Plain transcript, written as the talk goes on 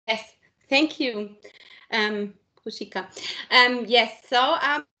thank you, Rushika. Yes, so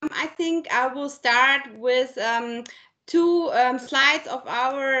I think I will start with two slides of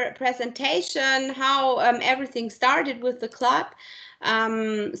our presentation, how everything started with the club.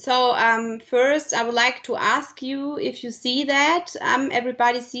 First, I would like to ask you if you see that.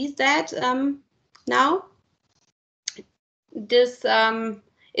 Everybody sees that now? This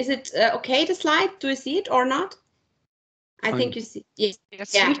is it okay, the slide? Do you see it or not? I think you see. Yes.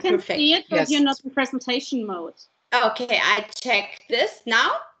 Yes. Yeah, we can perfect. see it, but Yes. you're not in presentation mode. Okay, I check this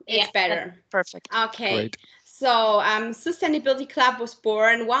now. It's Yeah, better. Perfect. Okay. Great. So Sustainability Club was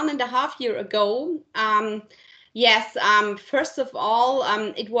born 1.5 years ago. Yes, first of all,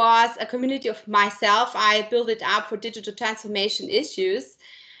 it was a community of myself. I built it up for digital transformation issues.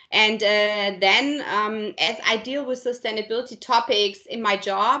 And then as I deal with sustainability topics in my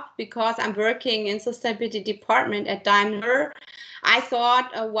job, because I'm working in sustainability department at Daimler, I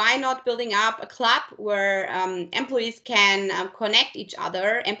thought, why not building up a club where employees can connect each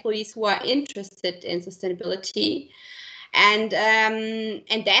other, employees who are interested in sustainability. And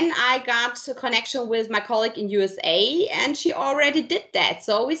then I got a connection with my colleague in USA, and she already did that.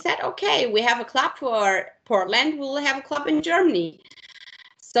 So we said, okay, we have a club for Portland, we'll have a club in Germany.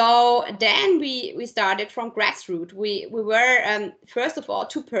 So then we started from grassroots. We were first of all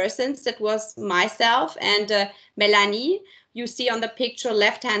two persons. That was myself and Melanie. You see on the picture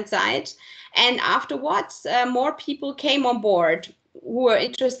left hand side. And afterwards, more people came on board who were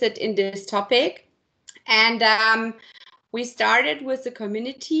interested in this topic. And we started with the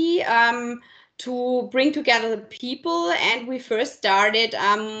community to bring together the people. And we first started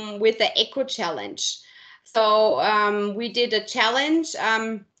with the Eco Challenge. So we did a challenge.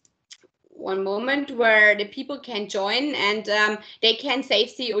 One moment where the people can join and they can save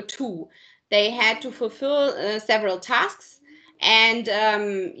CO2. They had to fulfill several tasks. And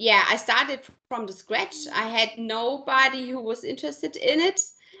yeah, I started from the scratch. I had nobody who was interested in it.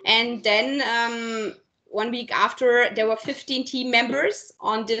 And then 1 week after, there were 15 team members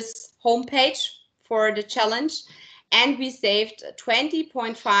on this homepage for the challenge. And we saved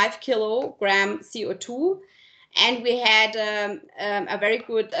 20.5 kilogram CO2. And we had a very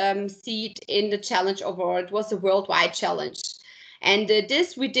good seat in the challenge overall. It was a worldwide challenge. And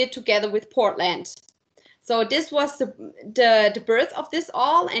this we did together with Portland. So this was the birth of this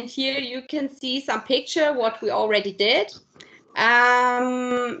all. And here you can see some picture what we already did.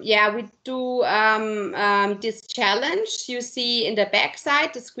 Yeah, we do this challenge. You see in the back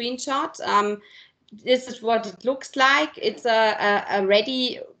side, the screenshot. This is what it looks like. It's a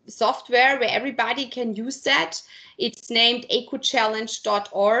ready software where everybody can use that. It's named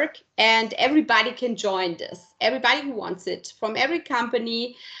ecochallenge.org, and everybody can join this. Everybody who wants it from every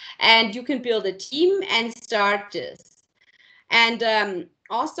company, and you can build a team and start this. And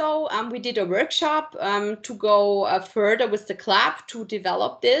also, we did a workshop to go further with the club to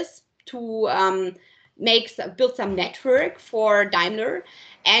develop this, to build some network for Daimler.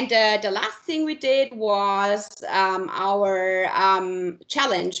 And the last thing we did was our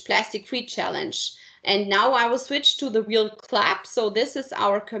challenge, plastic-free challenge. And now I will switch to the real club. So this is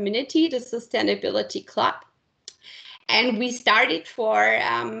our community, the Sustainability Club. And we started for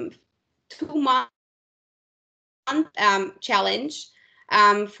 2 month challenge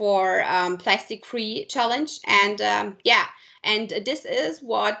for plastic-free challenge. And yeah, and this is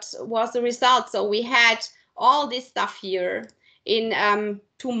what was the result. So we had all this stuff here in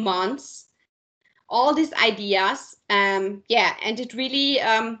 2 months, all these ideas. Yeah, and it really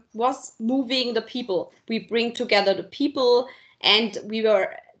was moving the people. We bring together the people and we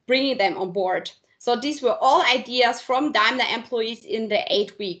were bringing them on board. So these were all ideas from Daimler employees in the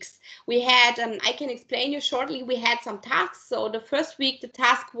 8 weeks. We had, I can explain you shortly, we had some tasks. So the first week, the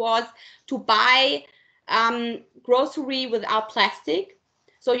task was to buy grocery without plastic.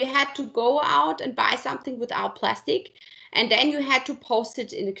 So you had to go out and buy something without plastic. And then you had to post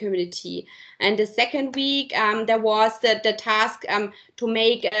it in the community. And the second week, there was the task to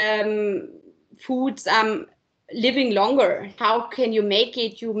make foods living longer. How can you make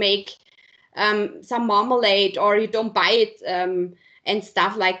it? You make some marmalade, or you don't buy it and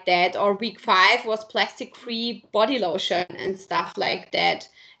stuff like that. Or week 5 was plastic-free body lotion and stuff like that.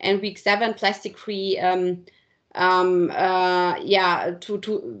 And week 7, plastic-free yeah,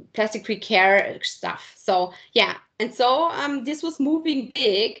 to plastic-free care stuff. So yeah, and so this was moving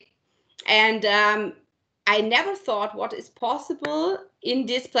big, and I never thought what is possible in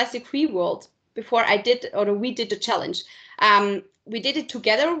this plastic-free world before I did, or we did the challenge. We did it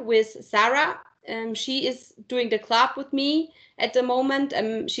together with Sarah. She is doing the club with me at the moment.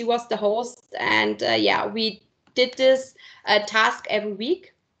 She was the host, and yeah, we did this task every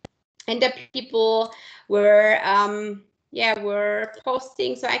week. and the people were were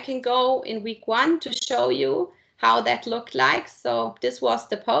posting. So I can go in week 1 to show you how that looked like. So this was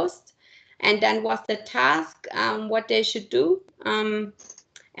the post, and then was the task, what they should do, and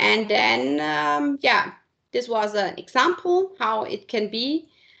then this was an example how it can be,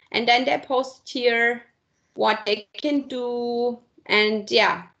 and then they post here what they can do, and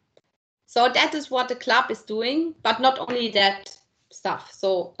so that is what the club is doing, but not only that stuff,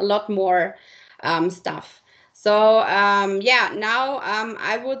 so a lot more stuff. So now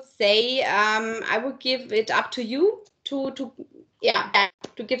I would say I would give it up to you to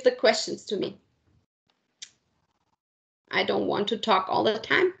give the questions to me. I don't want to talk all the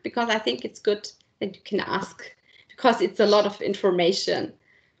time because I think it's good that you can ask, because it's a lot of information.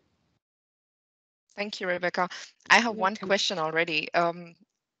 Thank you, Rebecca. I have one question already.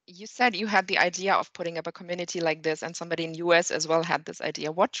 You said you had the idea of putting up a community like this, and somebody in US as well had this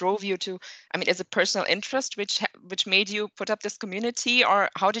idea. What drove you to, I mean, is it personal interest which made you put up this community, or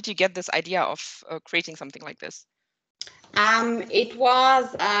how did you get this idea of creating something like this? It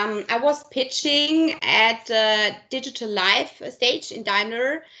was, I was pitching at Digital Life stage in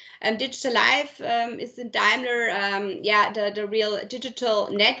Daimler. Digital Life is in Daimler, the real digital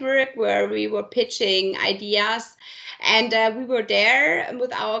network where we were pitching ideas. And we were there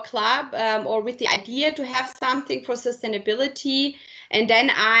with our club, or with the idea to have something for sustainability. And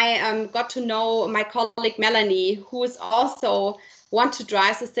then I got to know my colleague Melanie, who is also want to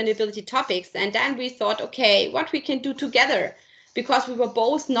drive sustainability topics. And then we thought, okay, what we can do together, because we were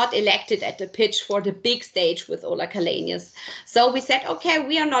both not elected at the pitch for the big stage with Ola Kalenius. So we said, okay,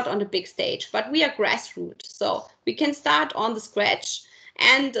 we are not on the big stage, but we are grassroots. So we can start on the scratch.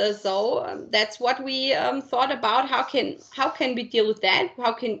 And so that's what we thought about. How can we deal with that?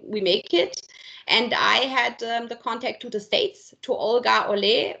 How can we make it? And I had the contact to the States, to Olga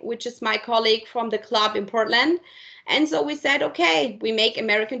Ole, which is my colleague from the club in Portland. And so we said, okay, we make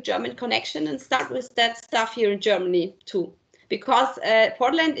American-German connection and start with that stuff here in Germany too, because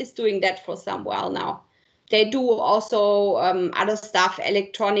Portland is doing that for some while now. They do also other stuff,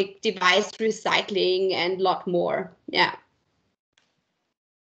 electronic device recycling and a lot more. Yeah.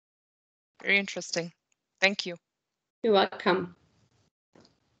 Very interesting. Thank you. You're welcome.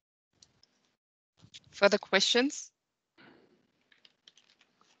 Further questions?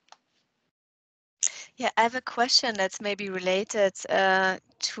 Yeah, I have a question that's maybe related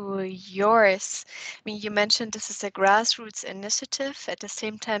to yours. I mean, you mentioned this is a grassroots initiative. At the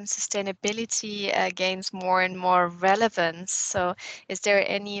same time, sustainability gains more and more relevance. So is there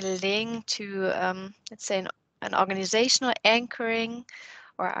any link to, let's say, an organizational anchoring,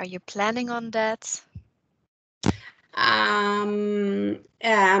 or are you planning on that? I'm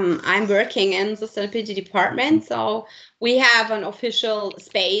working in the sustainability department, so we have an official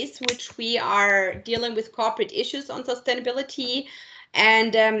space which we are dealing with corporate issues on sustainability.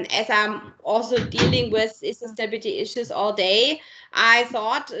 And as I'm also dealing with sustainability issues all day, I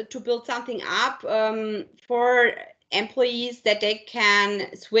thought to build something up for employees that they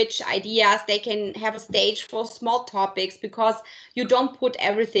can switch ideas, they can have a stage for small topics, because you don't put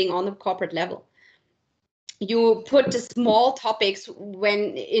everything on the corporate level. You put the small topics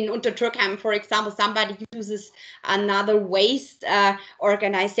when in Untertürkheim, for example, somebody uses another waste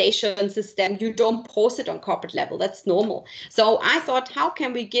organization system. You don't post it on corporate level. That's normal. So I thought, how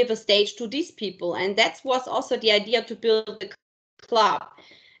can we give a stage to these people? And that was also the idea to build the club.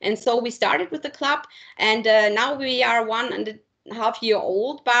 And so we started with the club, and now we are 1.5 years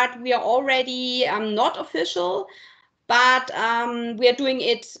old, but we are already not official, but we are doing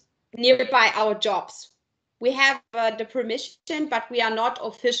it nearby our jobs. We have the permission, but we are not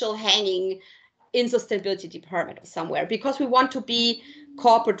official hanging in sustainability department or somewhere, because we want to be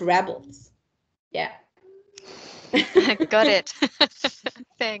corporate rebels. Yeah. Got it.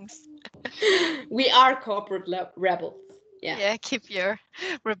 Thanks. We are corporate rebels. Yeah. Yeah, keep your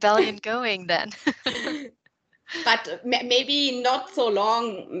rebellion going then. But maybe not so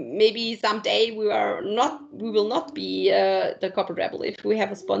long. Maybe someday we will not be the corporate rebel if we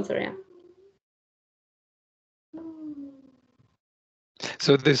have a sponsor. Yeah.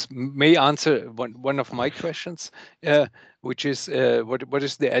 So this may answer one of my questions, which is what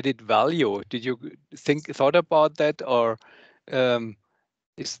is the added value? Did you thought about that, or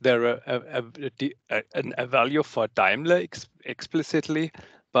is there a value for Daimler explicitly?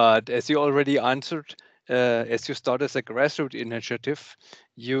 But as you already answered, as you start as a grassroots initiative,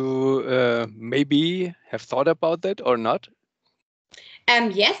 you maybe have thought about that or not?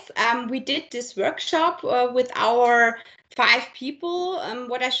 Yes, we did this workshop with our 5 people,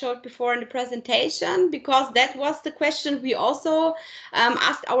 what I showed before in the presentation, because that was the question we also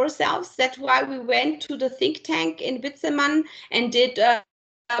asked ourselves. That's why we went to the think tank in Witzemann and did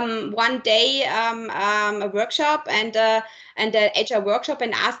 1 day a workshop and an HR workshop,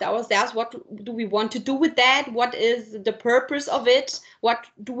 and asked ourselves, what do we want to do with that? What is the purpose of it? What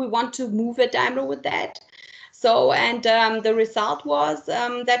do we want to move at Daimler with that? So, and the result was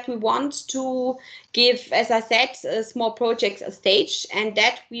that we want to give, as I said, small projects a stage, and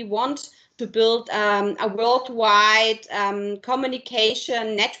that we want to build a worldwide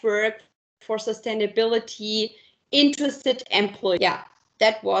communication network for sustainability interested employees. Yeah,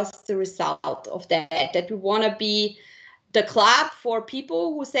 that was the result of that we want to be the club for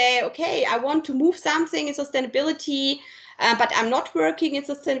people who say, okay, I want to move something in sustainability, but I'm not working in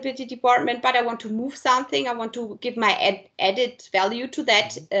sustainability department, but I want to move something. I want to give my added value to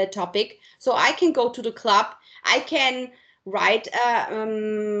that topic. So I can go to the club. I can write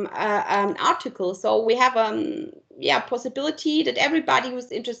an article. So we have possibility that everybody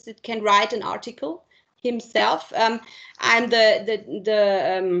who's interested can write an article himself. I'm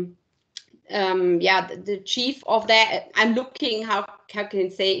the chief of that. I'm looking, how can I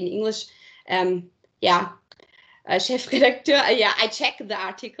say in English? Chefredakteur. I check the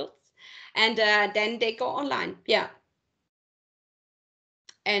articles, and then they go online. Yeah,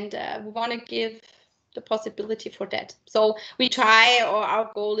 and we want to give the possibility for that. So we try, or our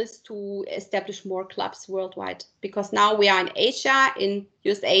goal is to establish more clubs worldwide, because now we are in Asia, in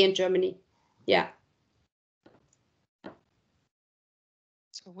USA, and Germany. Yeah.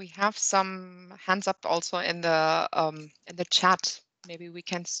 So we have some hands up also in the chat. Maybe we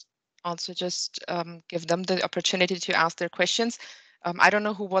can also just give them the opportunity to ask their questions. I don't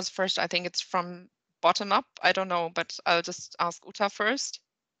know who was first. I think it's from bottom up. I don't know, but I'll just ask Uta first.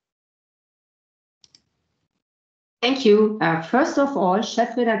 Thank you. First of all,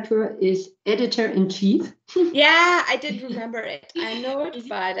 Chefredakteur is editor-in-chief. Yeah, I did remember it. I know it,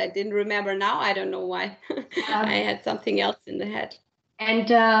 but I didn't remember now. I don't know why. I had something else in the head. And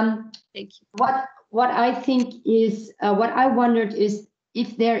thank you. What I think is, what I wondered is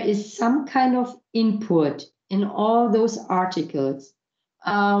if there is some kind of input in all those articles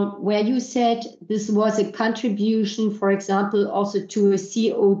where you said this was a contribution, for example, also to a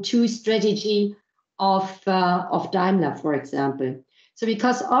CO2 strategy of Daimler, for example. So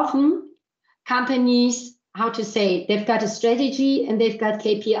because often companies, how to say, they've got a strategy and they've got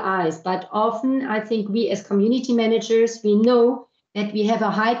KPIs, but often I think we as community managers, we know that we have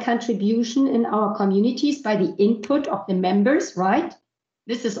a high contribution in our communities by the input of the members, right?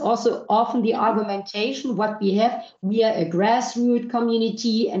 This is also often the argumentation, what we have. We are a grassroots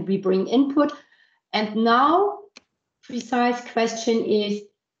community and we bring input. And now, precise question is,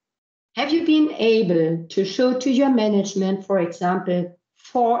 have you been able to show to your management, for example,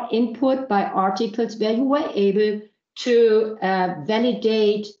 for input by articles where you were able to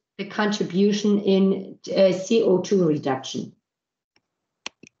validate the contribution in CO2 reduction?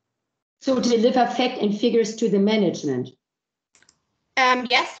 So deliver fact and figures to the management.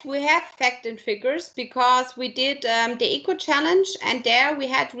 Yes, we have fact and figures, because we did the Eco Challenge, and there we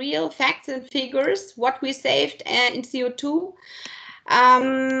had real facts and figures, what we saved in CO2.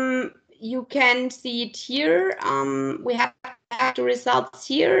 You can see it here. We have the results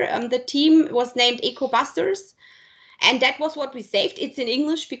here. The team was named Eco Busters, and that was what we saved. It's in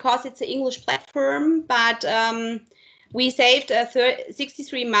English because it's an English platform, but we saved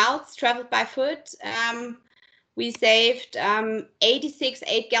 63 miles traveled by foot. We saved 86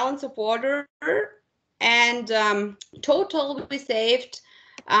 8 gallons of water, and total we saved,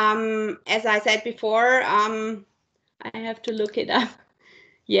 as I said before, I have to look it up.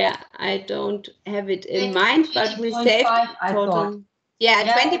 Yeah, I don't have it in mind, but we saved total.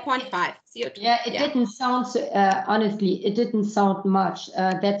 Yeah, 20.5 CO2. Yeah, it didn't sound, honestly, it didn't sound much.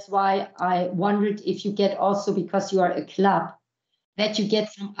 That's why I wondered if you get also, because you are a club, that you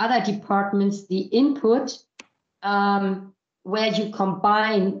get from other departments the input where you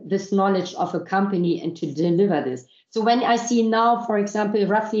combine this knowledge of a company and to deliver this. So when I see now, for example,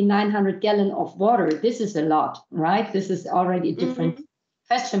 roughly 900 gallons of water, this is a lot, right? This is already a different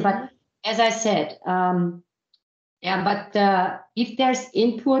question. But as I said, if there's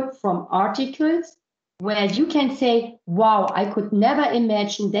input from articles where you can say, wow, I could never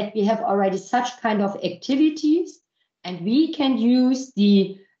imagine that we have already such kind of activities, and we can use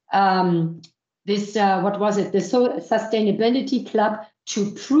the the Sustainability Club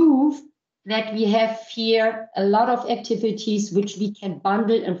to prove that we have here a lot of activities which we can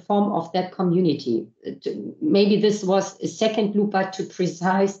bundle and form of that community. Maybe this was a second loop, but to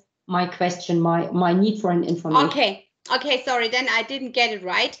precise my question, my need for an information. Okay, sorry, then I didn't get it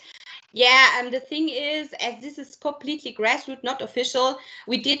right. Yeah, the thing is, as this is completely grassroots, not official,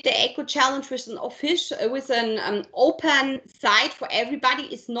 we did the Eco Challenge with an open site for everybody.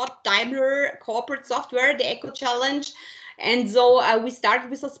 It's not Daimler corporate software, the Eco Challenge. And so we started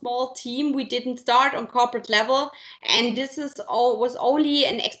with a small team. We didn't start on corporate level. And this was only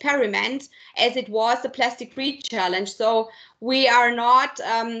an experiment, as it was a plastic-free challenge. So we are not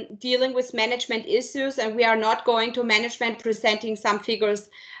dealing with management issues, and we are not going to management presenting some figures.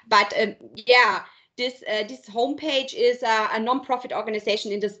 But yeah, this homepage is a non-profit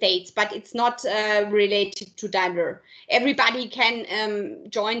organization in the States, but it's not related to Daimler. Everybody can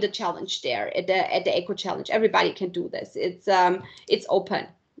join the challenge there at the Eco Challenge. Everybody can do this. It's open.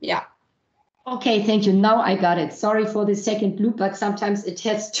 Yeah. Okay, thank you. Now I got it. Sorry for the second loop, but sometimes it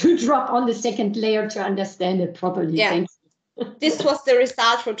has to drop on the second layer to understand it properly. Yeah. Thank you. This was the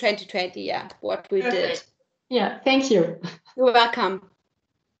result for 2020. Yeah, what we did. Yeah, thank you. You're welcome.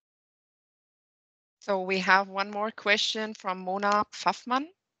 So we have one more question from Mona Pfaffmann.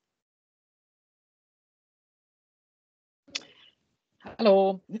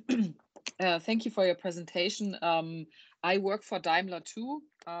 Hello. Thank you for your presentation. I work for Daimler too,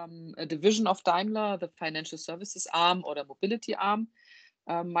 a division of Daimler, the financial services arm or the mobility arm.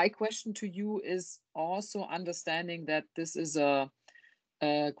 My question to you is also understanding that this is a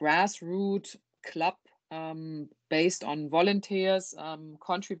grassroots club based on volunteers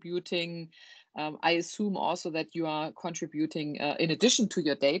contributing. I assume also that you are contributing in addition to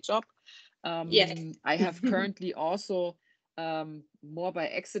your day job. Yes. I have currently also more by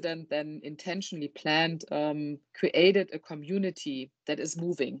accident than intentionally planned, created a community that is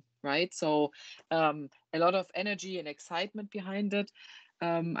moving, right? So a lot of energy and excitement behind it.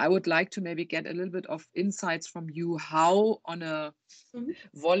 I would like to maybe get a little bit of insights from you, how on a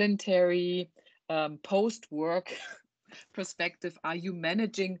voluntary post-work perspective are you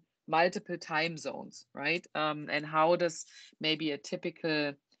managing multiple time zones, right? And how does maybe a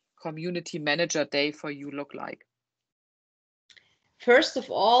typical community manager day for you look like? First of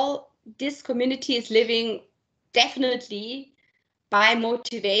all, this community is living definitely by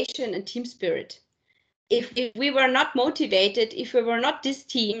motivation and team spirit. If we were not motivated, if we were not this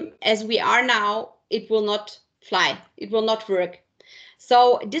team as we are now, it will not fly. It will not work.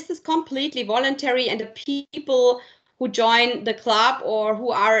 So this is completely voluntary, and the people who join the club or who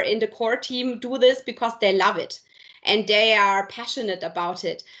are in the core team do this because they love it and they are passionate about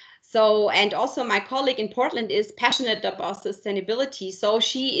it. So, and also my colleague in Portland is passionate about sustainability. So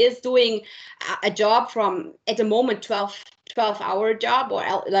she is doing a job from, at the moment, 12-hour job or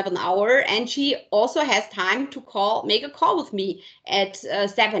 11-hour. And she also has time to make a call with me at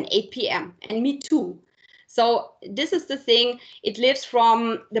 7-8 p.m. and me too. So this is the thing. It lives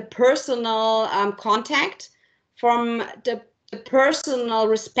from the personal contact, from the personal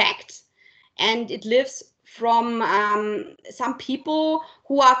respect, and it lives from some people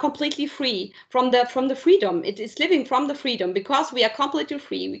who are completely free from the freedom. It is living from the freedom because we are completely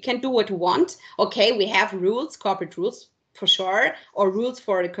free. We can do what we want. Okay, we have rules, corporate rules for sure, or rules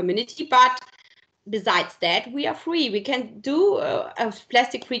for the community, but besides that, we are free. We can do a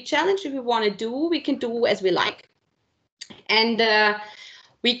plastic-free challenge if we want to do. We can do as we like, and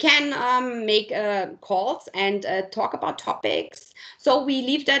we can make calls and talk about topics. So we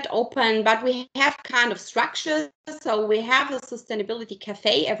leave that open, but we have kind of structures. So we have a sustainability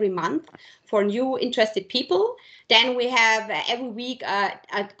cafe every month for new interested people. Then we have every week a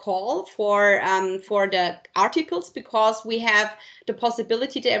call for the articles, because we have the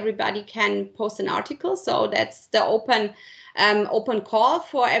possibility that everybody can post an article. So that's the open call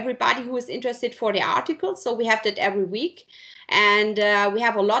for everybody who is interested for the article. So we have that every week. And we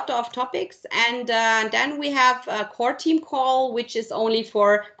have a lot of topics, and then we have a core team call, which is only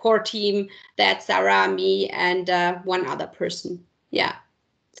for core team. That's Sarah, me, and one other person. Yeah.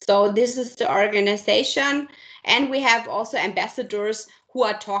 So this is the organization, and we have also ambassadors who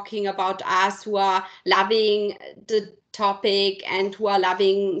are talking about us, who are loving the topic and who are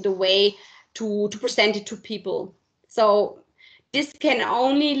loving the way to present it to people. So this can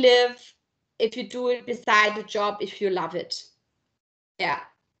only live if you do it beside the job, if you love it. Yeah.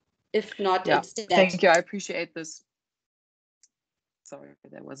 If not, Yeah, it's dead. thank you. I appreciate this. Sorry,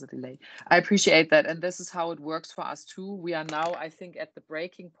 there was a delay. I appreciate that. And this is how it works for us too. We are now, I think, at the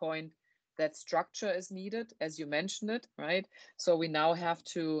breaking point that structure is needed, as you mentioned it, right? So we now have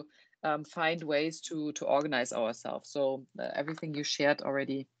to find ways to organize ourselves. So everything you shared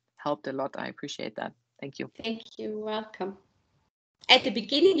already helped a lot. I appreciate that. Thank you. Thank you. Welcome. At the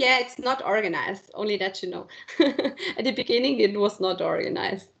beginning, yeah, it's not organized, only that you know. At the beginning, it was not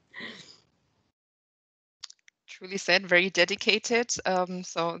organized. Truly said, very dedicated.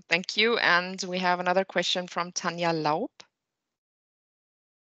 So thank you. And we have another question from Tanja Laub.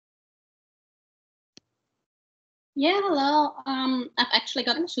 Yeah, hello. I've actually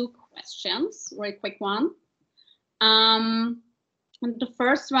got 2 questions, very quick one. And the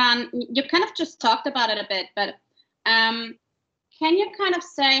first one, you kind of just talked about it a bit, but can you kind of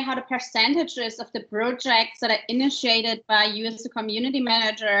say how the percentages of the projects that are initiated by you as a community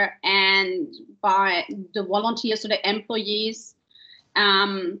manager and by the volunteers or the employees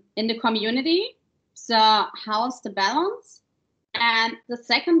in the community? So how's the balance? And the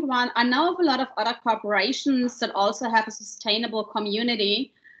second one, I know of a lot of other corporations that also have a sustainable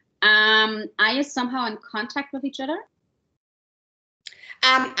community. Are you somehow in contact with each other?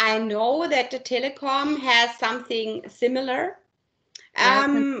 I know that the telecom has something similar.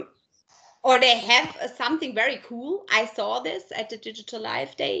 Or they have something very cool. I saw this at the Digital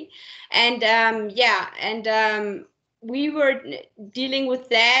Life Day. And we were dealing with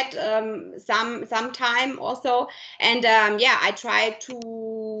that some time also. And I tried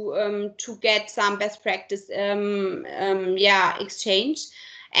to get some best practice exchange.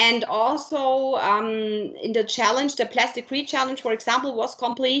 And also in the challenge, the plastic-free challenge, for example, was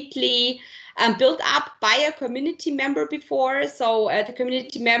completely built up by a community member before. So the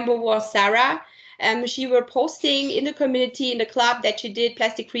community member was Sarah. She were posting in the community, in the club, that she did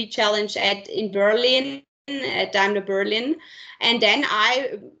plastic-free challenge in Berlin, at Daimler Berlin. And then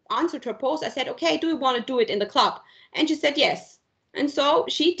I answered her post. I said, okay, do you want to do it in the club? And she said yes. And so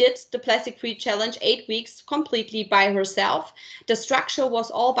she did the plastic-free challenge 8 weeks completely by herself. The structure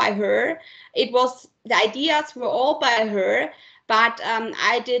was all by her. The ideas were all by her. But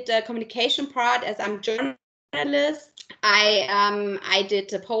I did the communication part as I'm a journalist. I did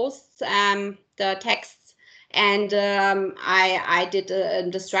the posts, the texts, and I did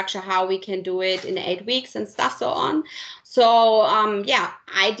the structure, how we can do it in 8 weeks and stuff so on. So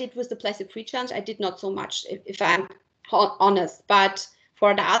I did with the plastic-free challenge. I did not so much, if I'm honest. But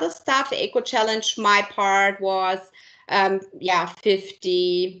for the other stuff, the eco challenge, my part was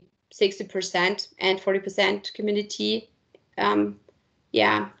 50, 60% and 40% community.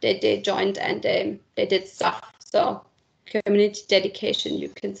 They joined and they did stuff. So community dedication, you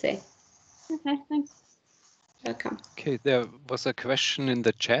can say. Okay, thanks. Welcome. Okay, there was a question in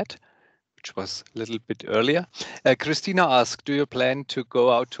the chat, which was a little bit earlier. Christina asked, do you plan to go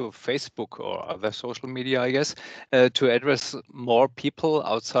out to Facebook or other social media, I guess, to address more people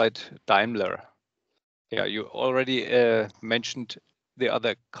outside Daimler? Yeah, you already mentioned the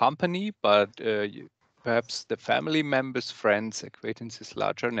other company, but perhaps the family members, friends, acquaintances,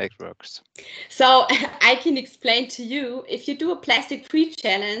 larger networks. So I can explain to you, if you do a plastic-free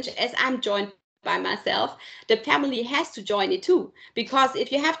challenge, as I'm joined by myself, the family has to join it too. Because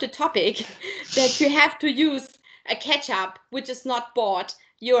if you have the topic that you have to use a ketchup, which is not bought,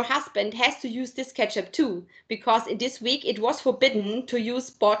 your husband has to use this ketchup too. Because in this week, it was forbidden to use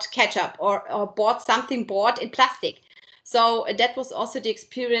bought ketchup or bought something bought in plastic. So that was also the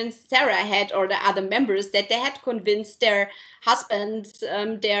experience Sarah had, or the other members, that they had convinced their husbands,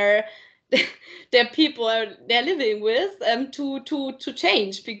 their people they're living with to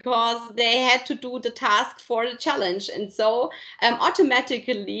change, because they had to do the task for the challenge. And so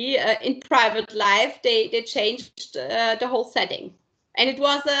automatically in private life they changed the whole setting. And it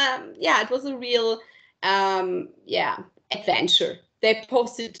was a real adventure. They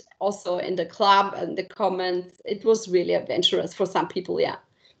posted also in the club and the comments. It was really adventurous for some people,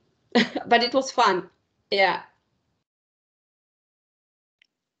 but it was fun.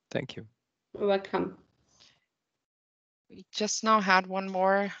 Thank you. You're welcome. We just now had one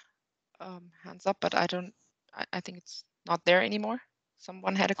more hands up, but I think it's not there anymore.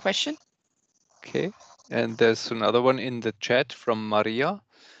 Someone had a question. Okay, and there's another one in the chat from Maria.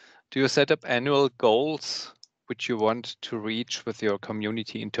 Do you set up annual goals which you want to reach with your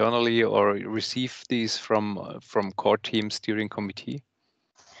community internally, or receive these from core team steering committee?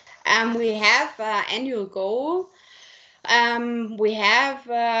 We have annual goal. We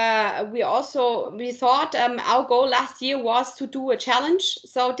thought our goal last year was to do a challenge.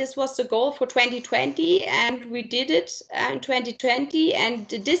 So this was the goal for 2020, and we did it in 2020. And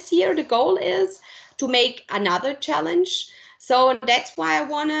this year the goal is to make another challenge. So that's why I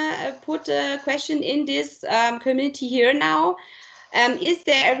want to put a question in this community here now. Is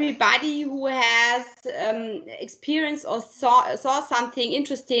there everybody who has experienced or saw something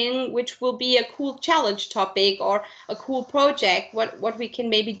interesting, which will be a cool challenge topic or a cool project? What we can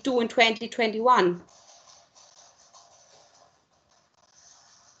maybe do in 2021?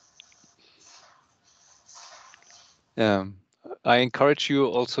 I encourage you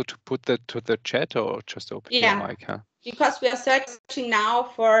also to put that to the chat or just open your mic. Huh? Because we are searching now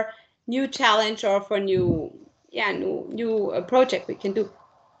for new challenge or for new project we can do.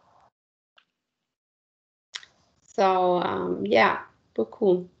 So yeah, but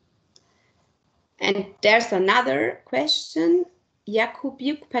cool. And there's another question.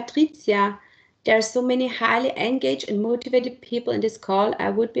 Jakub Patricia. There are so many highly engaged and motivated people in this call. I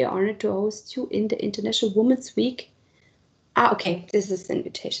would be honored to host you in the International Women's Week. Okay, this is the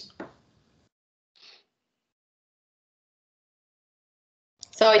invitation.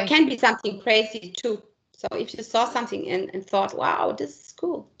 So it can be something crazy too. So if you saw something and thought, wow, this is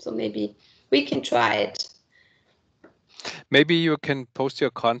cool, so maybe we can try it. Maybe you can post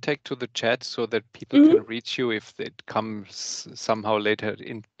your contact to the chat so that people can reach you if it comes somehow later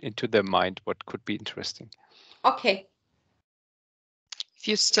into their mind what could be interesting. Okay. If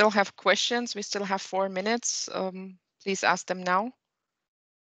you still have questions, we still have 4 minutes. Please ask them now.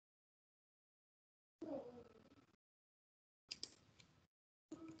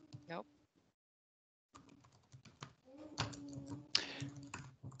 Nope.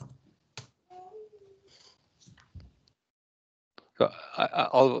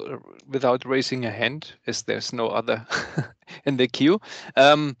 I'll, without raising a hand, as there's no other in the queue.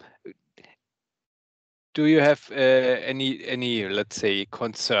 Do you have any, let's say,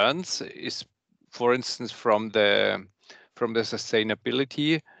 concerns? Is, for instance, from the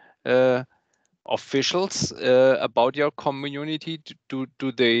sustainability officials about your community? Do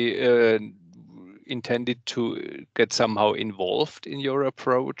they intended to get somehow involved in your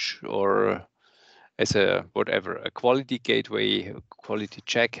approach, or as a whatever, a quality gateway, quality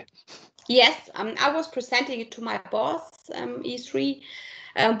check? Yes, I was presenting it to my boss, E3,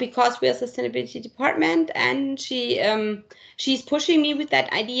 because we're a sustainability department, and she's pushing me with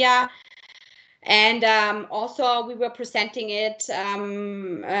that idea. And also we were presenting it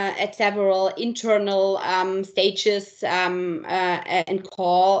at several internal stages and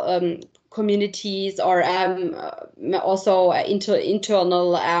call communities, or also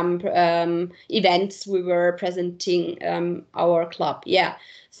internal events we were presenting our club. Yeah.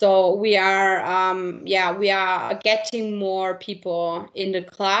 So we are we are getting more people in the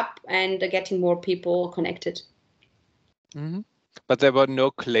club and getting more people connected. Mm-hmm. But there were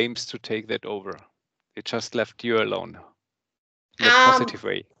no claims to take that over. It just left you alone in a positive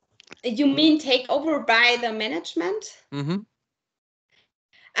way. You mean take over by the management? Mm-hmm.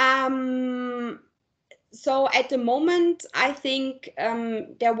 So at the moment, I think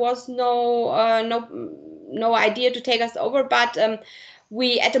there was no idea to take us over, but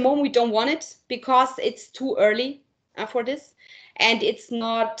we at the moment we don't want it because it's too early for this, and it's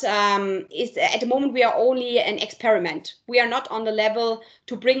not. It's at the moment we are only an experiment. We are not on the level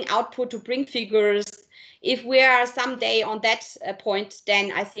to bring output, to bring figures. If we are someday on that point,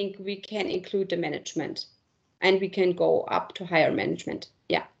 then I think we can include the management, and we can go up to higher management.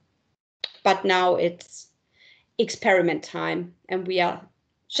 Yeah. But now it's experiment time, and we are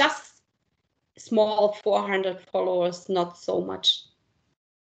just small 400 followers, not so much.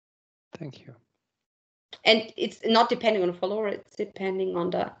 Thank you. And it's not depending on the follower, it's depending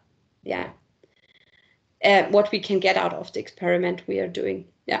on the what we can get out of the experiment we are doing.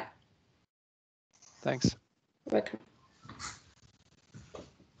 Yeah. Thanks. Welcome.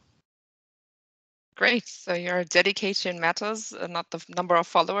 Great. So your dedication matters, not the number of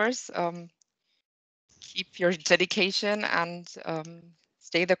followers. Keep your dedication and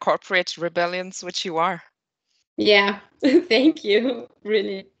stay the corporate rebellions which you are. Yeah. Thank you.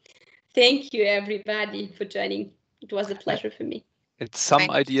 Really. Thank you, everybody, for joining. It was a pleasure for me. And some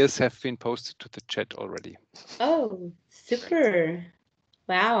ideas have been posted to the chat already. Oh, super. Great.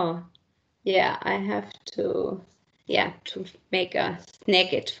 Wow. Yeah, I have to make a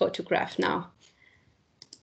naked photograph now.